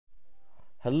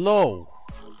Hello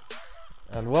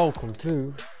and welcome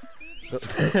to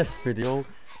the best video.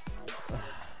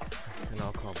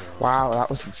 Wow, that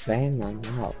was insane, man.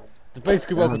 Wow.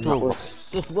 Basically, welcome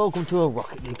to a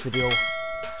Rocket League video,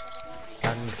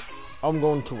 and I'm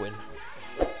going to win.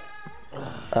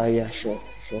 Yeah, sure,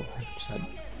 100%. So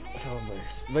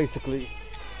basically,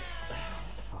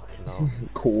 fucking hell.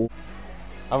 Cool.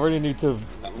 I really need to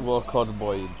work on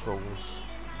my intros.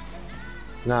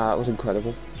 Nah, that was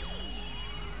incredible.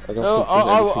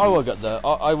 I will get there.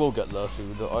 I will get there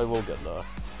soon. I will get there.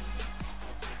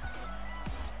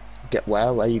 Get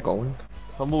where? Where are you going?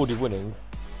 I'm already winning,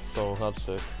 so that's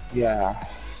it. Yeah,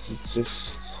 it's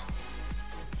just...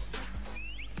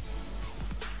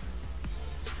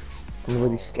 I'm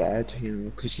really scared, you know,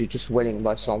 because you're just winning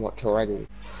by so much already.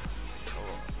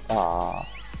 I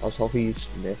was hoping you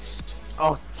just missed.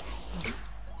 Oh.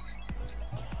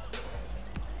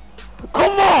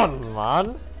 Come on,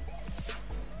 man!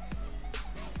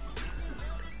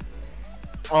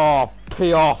 Oh,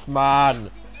 pay off, man!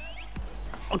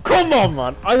 Oh, come on,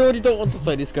 man! I already don't want to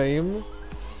play this game.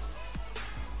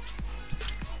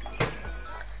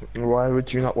 Why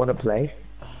would you not want to play?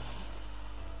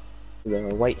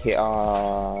 Wait here.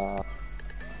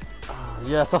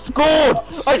 Yes, I scored!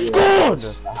 I scored!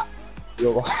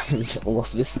 You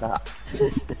almost missed that.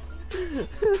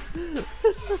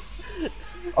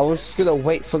 I was just gonna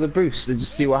wait for the boost and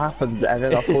just see what happened, and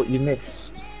then I thought you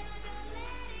missed.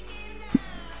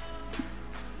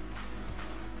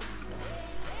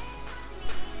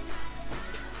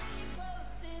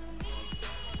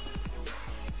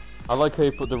 I like how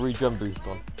you put the regen boost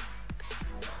on.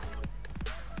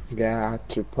 Yeah, I had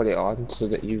to put it on so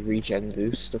that you regen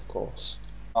boost, of course.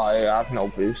 I have no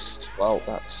boost. Well,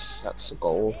 that's the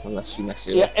goal, unless you mess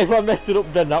it up. Yeah, if I messed it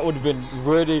up, then that would have been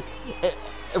really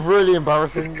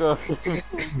embarrassing. Oh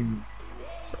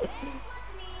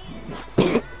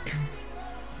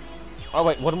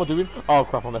wait, what am I doing? Oh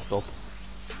crap, I messed up.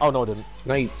 Oh no, I didn't.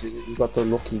 No, you didn't. You got the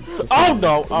lucky. Oh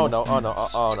no! Oh no! Oh no!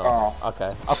 Oh no! Okay,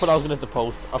 I thought I was gonna hit the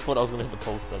post. I thought I was gonna hit the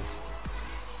post then.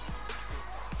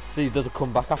 See, there's a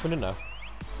comeback happening now.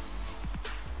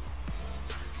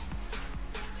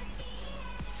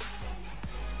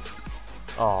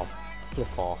 Oh,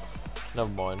 flip off.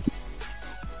 Never mind.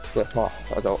 Flip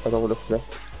off. I don't want to flip.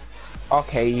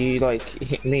 Okay, you like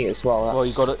hit me as well.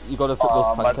 That's... Well, you gotta flip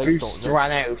those pancakes. My boost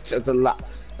ran out at the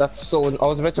That's so. I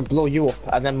was about to blow you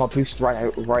up, and then my boost ran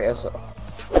out right as.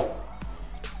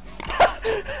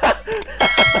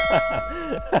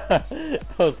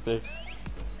 Oh, sick.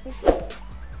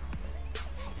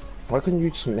 Why couldn't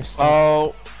you just miss that?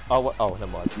 Oh, never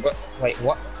mind. Wait,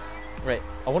 what? Wait,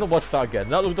 I want to watch that again.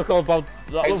 That looks like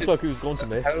looks like it was going to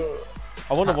miss.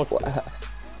 I want to watch it.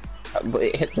 But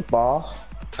it hit the bar,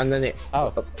 and then it.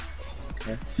 Oh.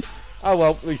 Okay. Oh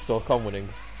well, we suck. I'm winning.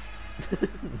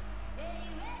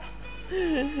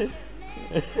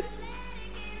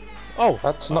 Oh,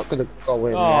 that's not gonna go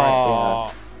in, oh,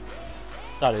 right? Yeah.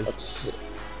 That is. That's...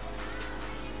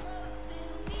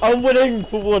 I'm winning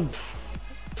for once.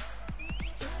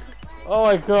 Oh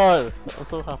my god, I'm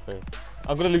so happy.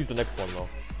 I'm gonna lose the next one though.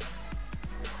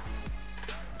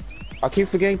 I keep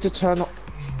forgetting to turn up.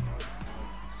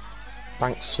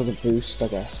 Thanks for the boost, I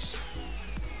guess.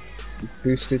 You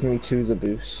boosted me to the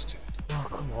boost. Oh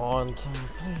come on, Tom,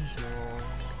 please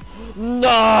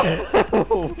no.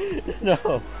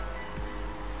 No.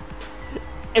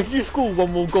 If you score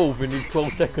one more goal within these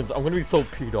 12 seconds, I'm gonna be so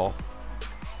peed off.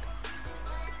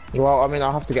 Well, I mean,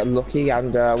 I'll have to get lucky,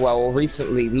 and well,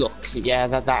 recently, luck, yeah,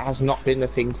 that has not been a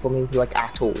thing for me, like,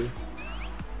 at all.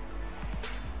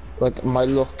 Like, my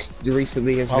luck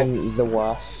recently has been the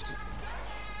worst.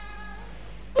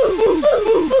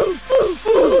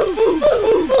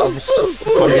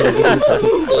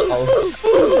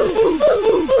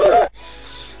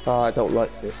 I don't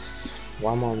like this.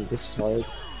 Why am I on this side?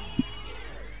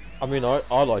 I mean, I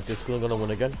like this because I'm gonna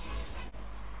win again.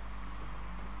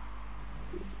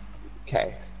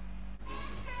 Okay.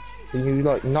 Can you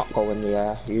like not go in the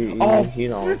air? You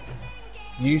know,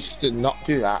 you used to not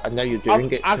do that, and now you're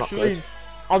doing it. It's not good.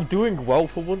 I'm doing well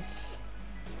for once.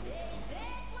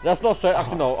 That's not saying.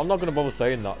 Actually, no, I'm not gonna bother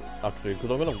saying that actually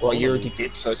because I'm gonna. Well, you already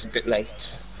did, so it's a bit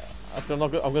late. Actually, I'm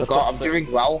not gonna. Look, I'm doing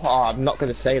well. I'm not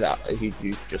gonna say that. You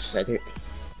just said it.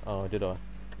 Oh, did I?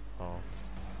 Oh.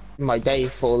 My day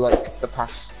for like the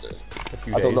past.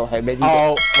 I don't know how many.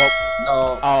 Oh,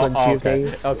 well, plenty of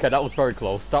days. Okay, that was very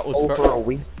close. That was over a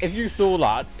week. If you saw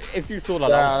that,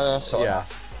 yeah.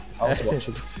 I was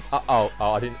watching.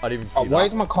 I didn't even see that. Why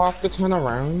did my car have to turn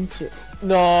around?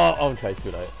 No, okay,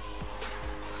 too late.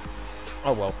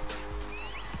 Oh well.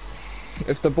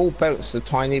 If the ball bounced a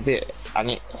tiny bit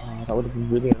And it, that would have been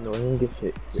really annoying if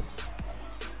it.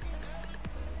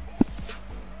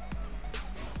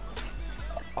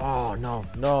 Oh no,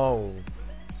 no.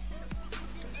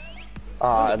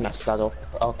 Ah, I messed that up.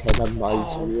 Okay, never mind.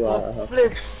 Oh, for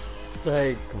flip's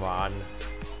sake, man.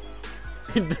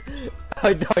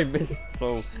 I missed so.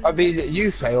 I mean,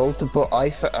 you failed, but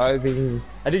I mean,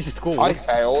 I did just score. I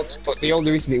failed, but the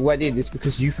only reason it went in is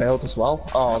because you failed as well.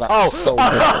 Oh, that's so good.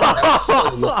 That's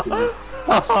so lucky.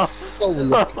 That's so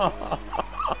lucky.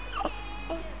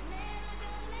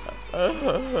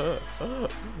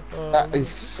 That is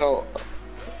so.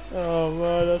 Oh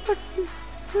man, that's actually...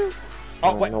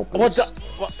 Oh wait, no what the? boost.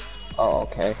 What? Oh,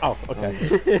 okay. Oh, okay.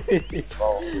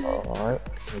 Oh, alright,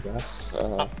 I guess.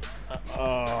 Oh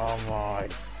my.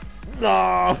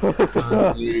 No!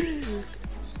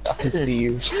 I can see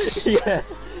you. Yeah.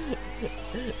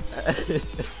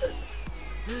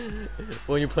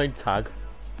 When you're playing tag.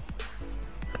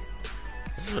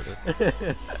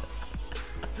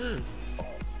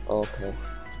 Okay.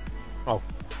 Oh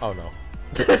no.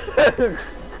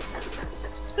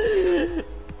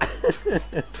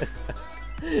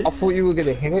 I thought you were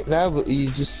gonna hit it there, but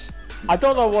you just. I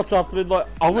don't know what's happening. Like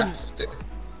I wouldn't. Left it.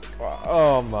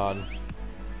 Oh man.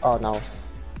 Oh no.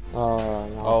 Oh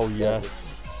no. Oh yes.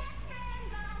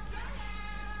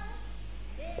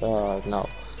 No.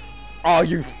 Oh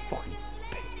you fucking.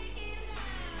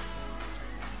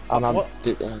 And I'm. What?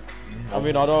 I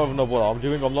mean, I don't even know what I'm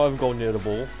doing. I'm not even going near the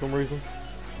ball for some reason.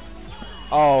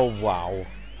 Oh wow.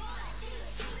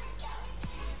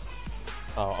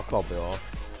 Oh, I can't be off.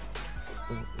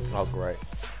 Oh great.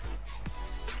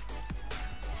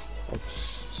 Okay.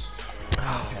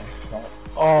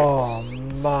 Oh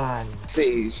man.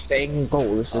 See, staying in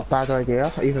goal is a bad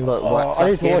idea, even though it works. I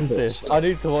need to watch this. I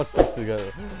need to watch this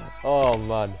together. Oh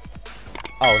man.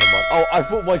 Oh never mind. Oh, I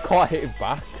thought my car hit it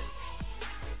back.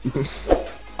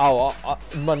 Oh,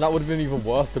 man, that would have been even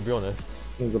worse to be honest.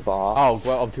 In the bar. Oh,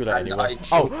 well, I'm too late anyway.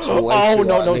 Oh,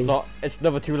 no, it's not. It's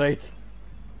never too late.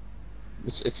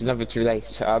 It's never too late.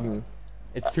 It's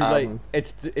too late.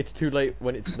 It's too late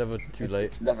when it's never too late.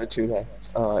 It's never too late.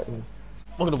 Alright. I'm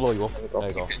gonna blow you up. There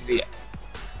you go. Yeah.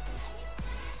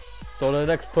 So the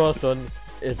next person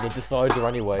is the decider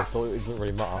anyway, so it doesn't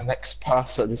really matter. The next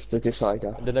person is the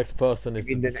decider. The next person is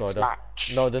You mean the the decider. next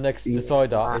match? No, the next You mean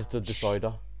decider the is the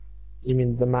decider. You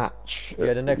mean the match?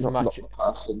 Yeah, the next not, match. Not the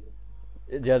person.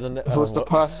 Yeah, the If it was the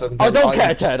person. Oh, then don't I get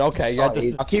would it, Ted. just Okay, yeah.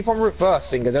 decide. I keep on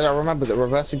reversing, and then I remember that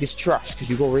reversing is trash because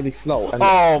you go really slow. And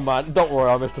Oh man, don't worry,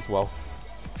 I missed as well.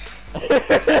 I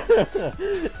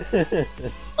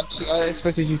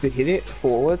expected you to hit it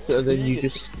forward, and then you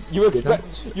just. You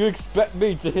expect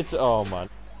me to hit it? Oh man.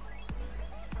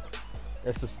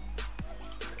 It's just.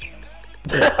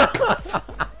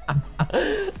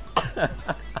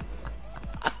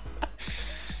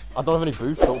 I don't have any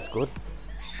boost, so it's good.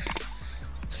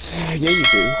 Yeah, you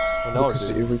do. I know because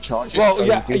I do. it recharges. Well, so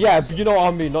yeah, you yeah, but you know what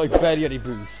I mean, like barely any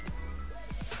boost.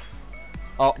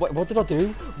 Wait, what did I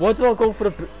do? Why did I go for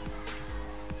the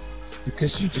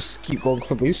Because you just keep going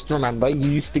for boost, remember? You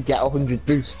used to get 100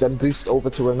 boost, then boost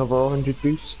over to another 100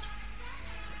 boost.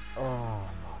 Oh my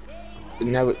god.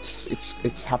 And now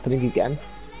it's happening again.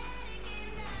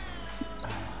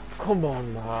 Come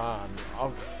on, man.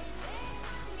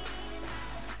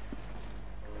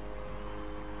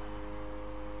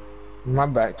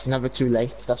 Remember, it's never too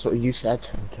late, that's what you said.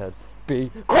 Ted, you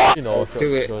know,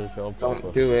 do it. Don't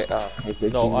do it. No,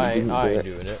 I ain't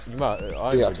doing it.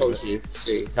 I told you.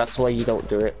 See, that's why you don't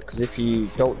do it. Because if you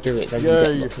don't do it, then yeah,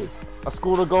 you get lucky. I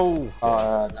scored a goal.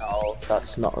 No,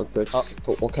 that's not a good.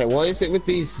 Okay, what is it with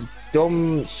these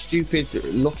dumb, stupid,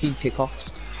 lucky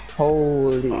kickoffs?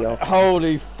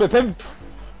 Holy flipping!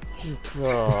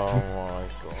 Oh my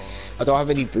god. I don't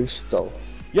have any boost though.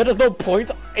 Yeah, there's no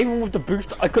point. Even with the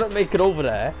boost, I couldn't make it over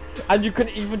there, and you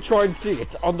couldn't even try and see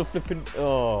it on the flipping.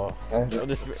 Oh,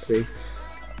 let's see.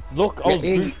 Look, There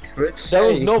was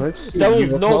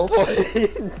no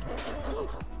point.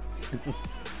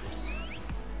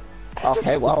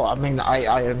 Okay, well, I mean,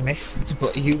 I missed,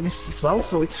 but you missed as well,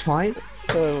 so it's fine.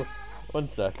 1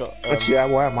 sec. Actually, yeah,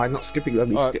 why am I not skipping? Let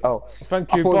me skip. Oh,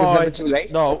 thank you. I thought it was never too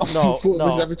late. No, I thought it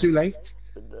was never too late.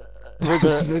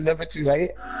 Was it never too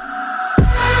late?